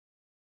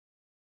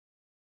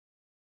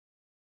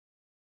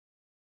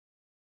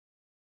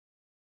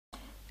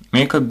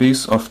Make a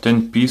base of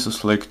 10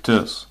 pieces like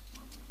this.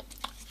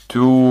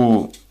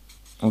 2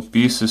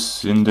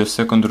 pieces in the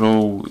second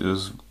row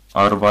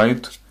are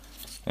white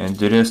and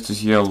the rest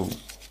is yellow.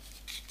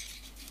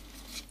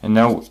 And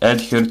now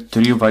add here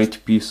 3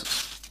 white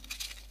pieces.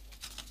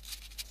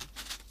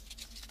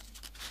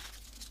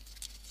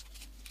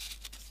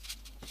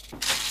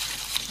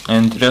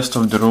 And the rest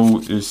of the row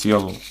is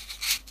yellow.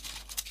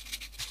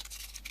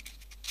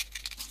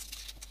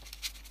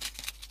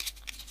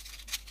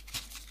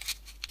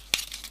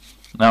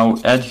 Now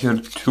add here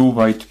 2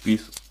 white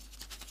pieces.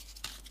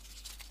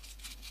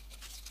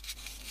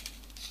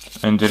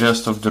 And the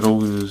rest of the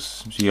row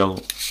is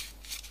yellow.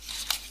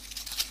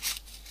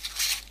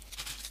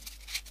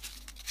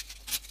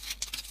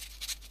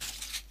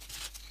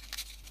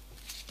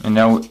 And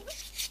now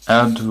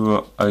add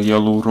a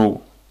yellow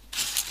row.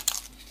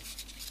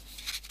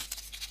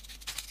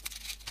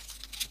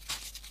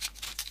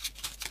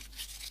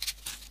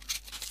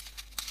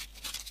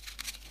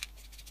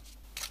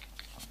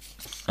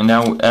 And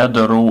now add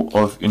a row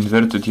of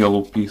inverted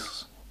yellow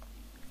pieces.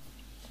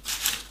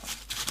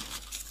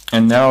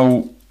 And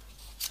now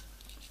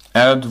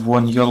add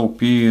 1 yellow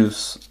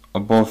piece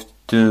above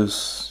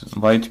this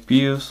white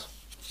piece.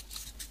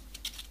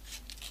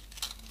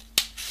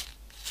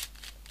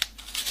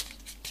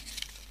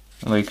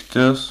 Like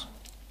this.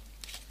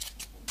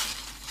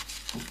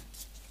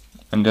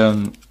 And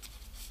then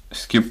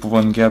skip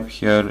 1 gap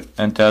here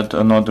and add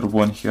another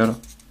one here.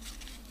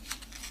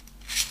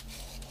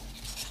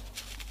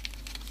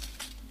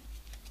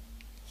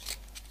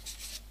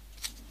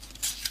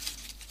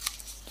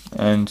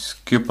 And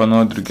skip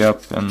another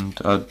gap and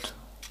add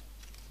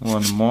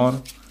 1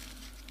 more.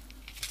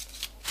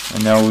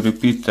 And now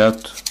repeat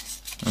that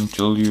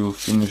until you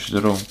finish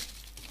the row.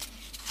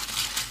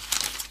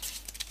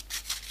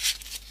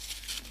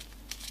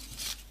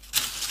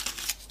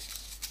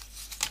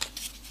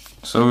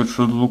 So it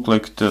should look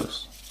like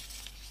this.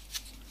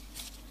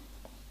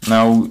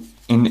 Now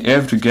in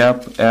every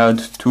gap add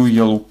 2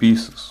 yellow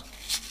pieces.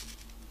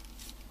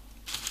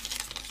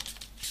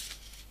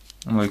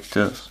 Like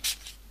this.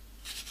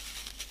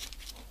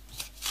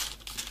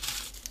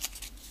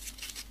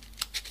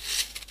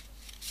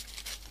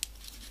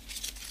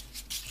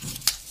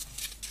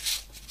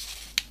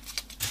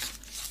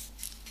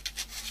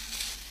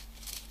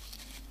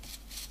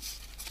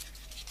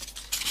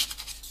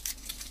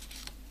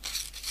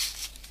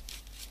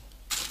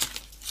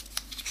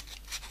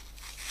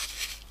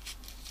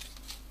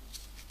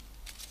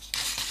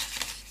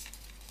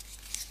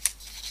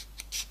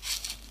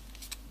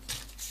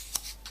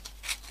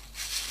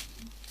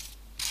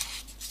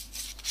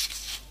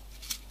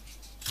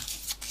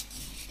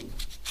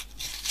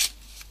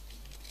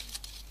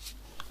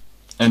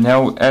 And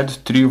now add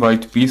 3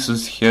 white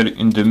pieces here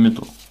in the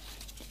middle.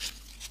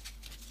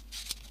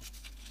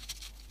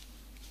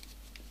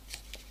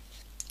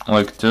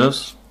 Like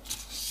this.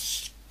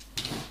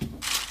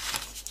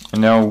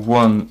 And now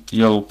 1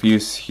 yellow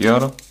piece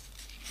here.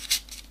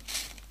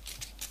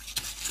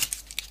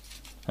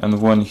 And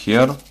 1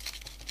 here.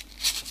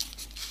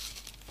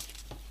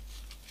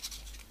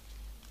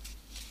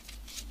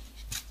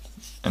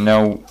 And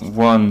now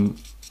 1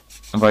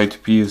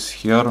 white piece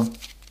here.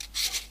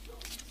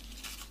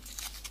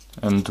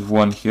 And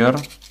 1 here.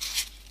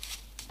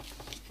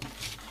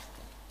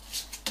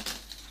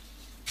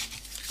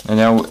 And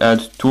now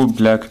add 2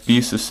 black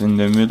pieces in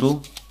the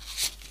middle.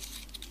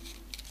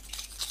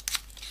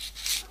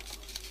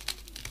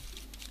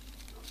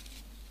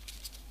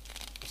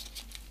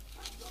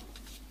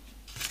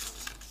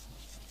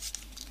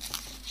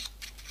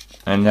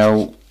 And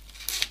now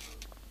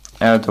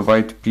add a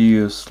white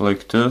piece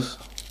like this,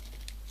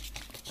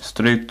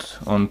 straight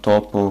on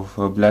top of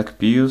a black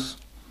piece.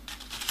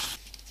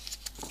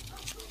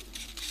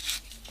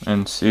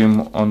 And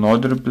same on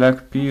other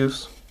black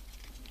piece.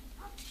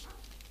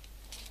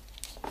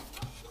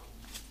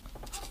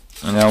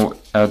 And now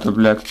add a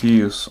black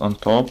piece on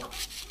top.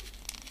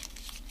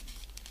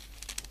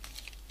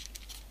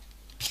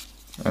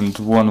 And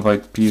 1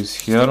 white piece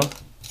here.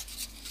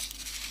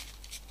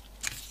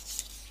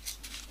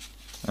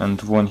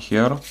 And 1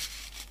 here.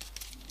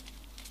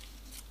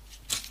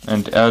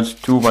 And add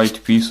 2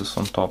 white pieces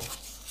on top.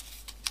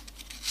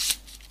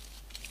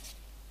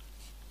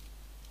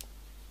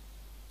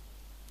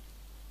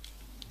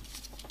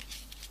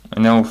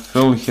 And now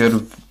fill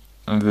here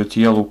with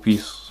yellow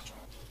piece.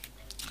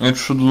 It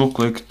should look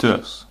like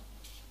this.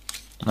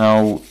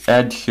 Now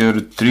add here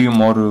 3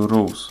 more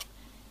rows.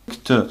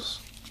 Like this.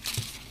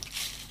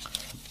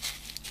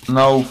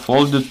 Now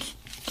fold it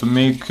to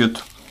make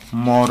it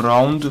more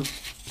round.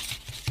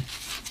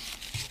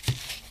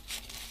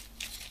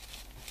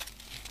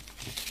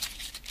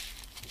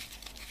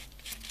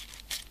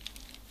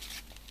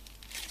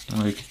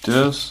 Like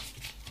this.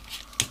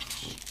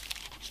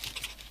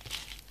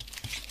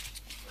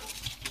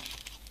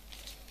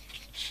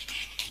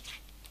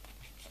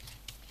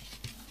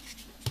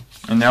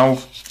 And now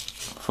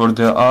for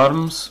the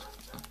arms,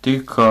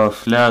 take a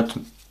flat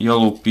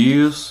yellow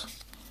piece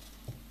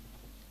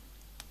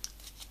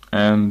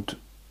and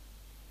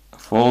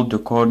fold the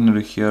corner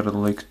here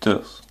like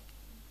this,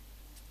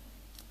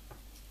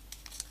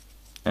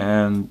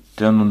 and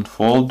then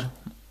unfold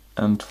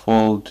and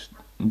fold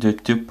the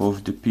tip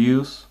of the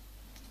piece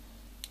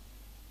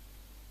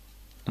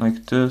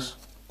like this,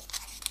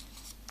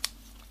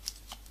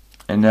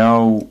 and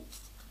now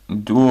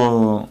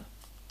do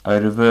a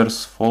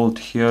reverse fold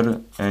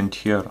here and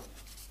here,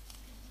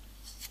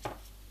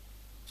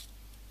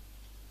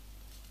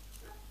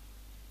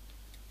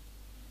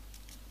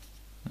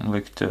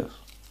 like this.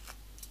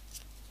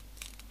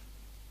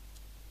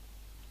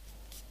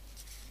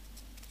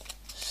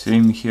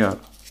 Same here.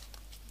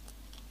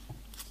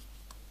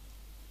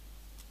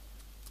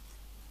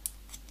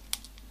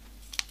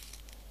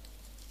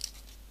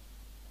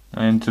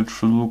 And it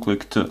should look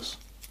like this.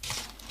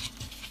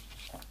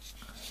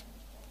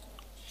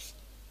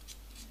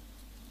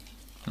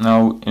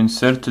 Now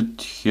insert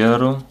it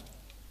here.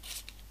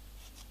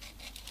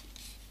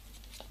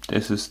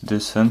 This is the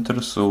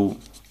center, so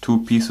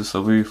 2 pieces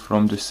away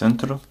from the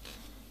center.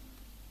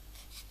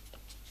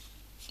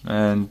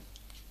 And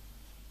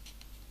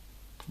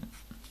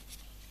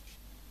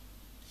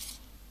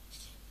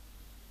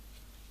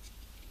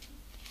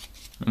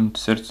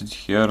insert it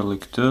here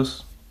like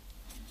this.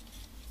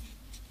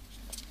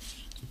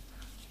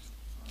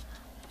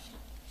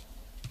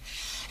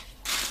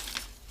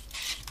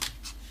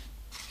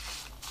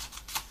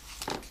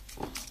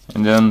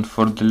 And then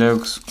for the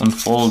legs,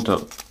 unfold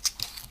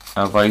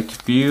a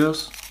white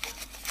piece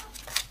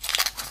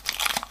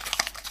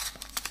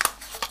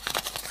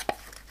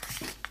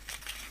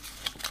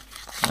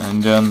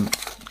and then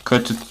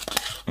cut it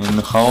in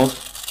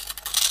half.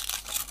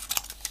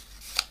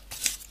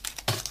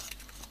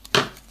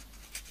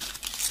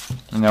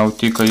 Now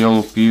take a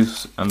yellow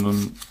piece and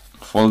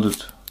unfold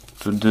it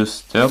to this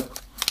step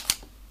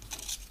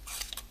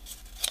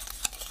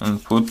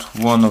and put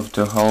one of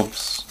the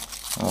halves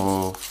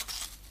of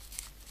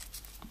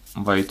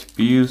white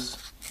piece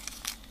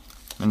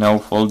and now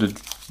fold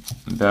it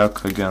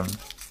back again.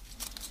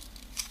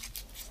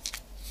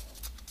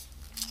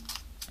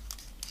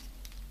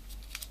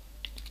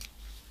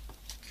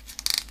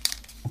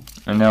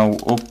 And now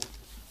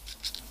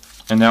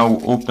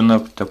open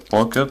up the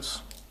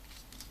pockets,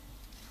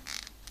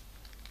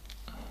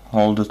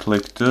 hold it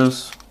like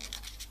this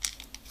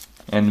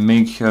and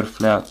make here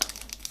flat.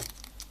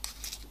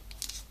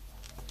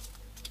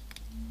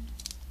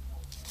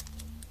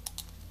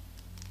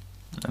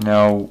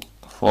 Now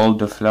fold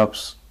the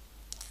flaps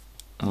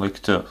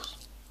like this,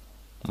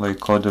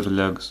 like other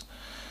legs.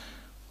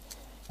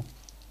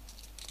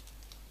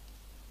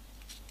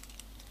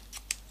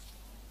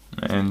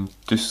 And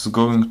this is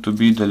going to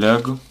be the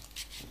leg.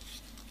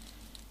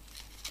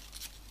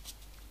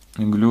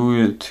 And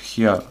glue it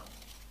here.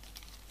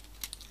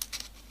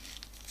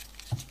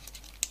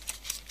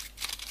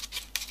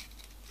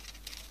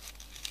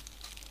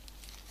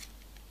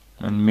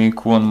 And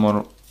make one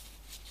more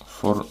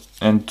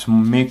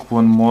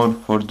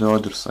for the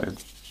other side,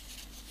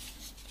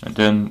 and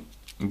then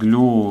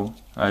glue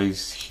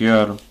eyes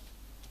here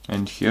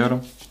and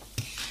here,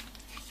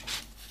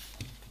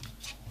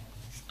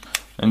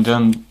 and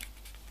then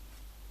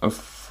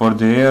for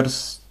the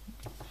ears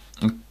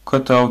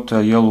cut out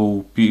a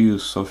yellow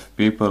piece of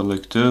paper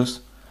like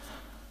this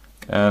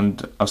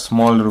and a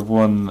smaller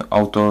one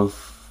out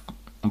of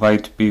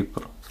white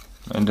paper,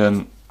 and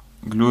then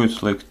glue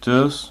it like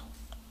this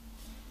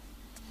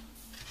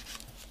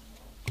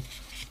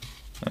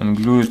and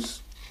glue it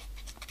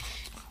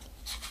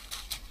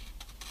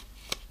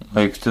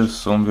like this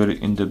somewhere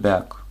in the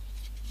back,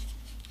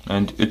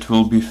 and it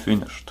will be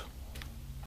finished.